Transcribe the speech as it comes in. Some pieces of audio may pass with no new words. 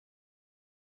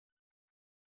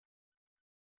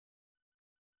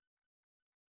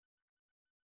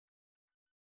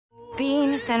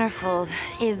Being centerfold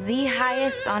is the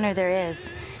highest honor there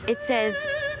is. It says,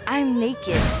 I'm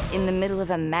naked in the middle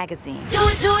of a magazine. Do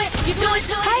it, you do it,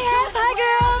 Hi, Hef. Hi,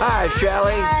 girl. Hi,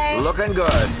 Shelley. Hi. Looking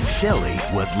good. Shelley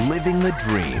was living the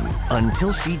dream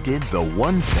until she did the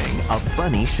one thing a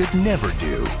bunny should never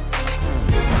do.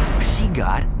 She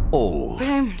got old. But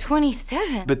I'm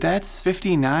 27. But that's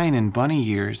 59 in bunny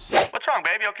years. What's wrong,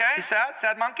 baby? Okay? Sad?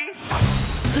 Sad monkey?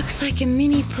 Looks like a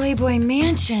mini Playboy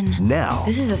Mansion. Now,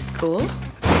 This is a school?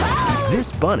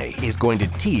 this bunny is going to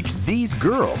teach these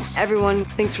girls Everyone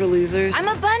thinks we're losers.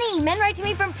 I'm a bunny. Men write to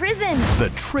me from prison.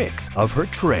 the tricks of her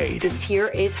trade. This here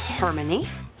is Harmony.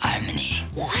 Harmony.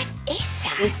 What is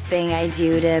that? This thing I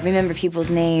do to remember people's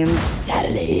names.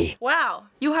 Natalie. Wow,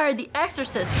 you hired the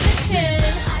exorcist.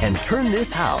 And turn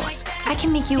this house I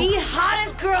can make you the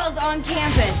hottest girls on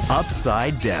campus.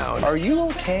 upside down. Are you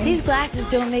okay? These glasses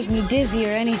don't make me dizzy or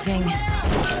anything.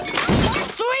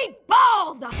 Sweet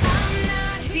balls!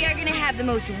 We are gonna have the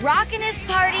most rockin'est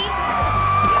party.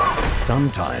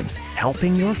 Sometimes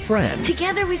helping your friends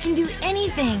Together we can do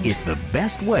anything. is the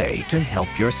best way to help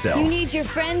yourself. You need your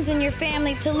friends and your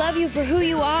family to love you for who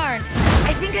you are.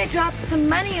 I think I dropped some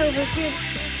money over here.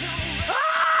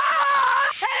 Ah!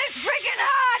 That is freaking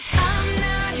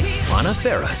hot! Anna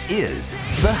Faris is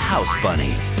the House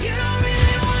Bunny.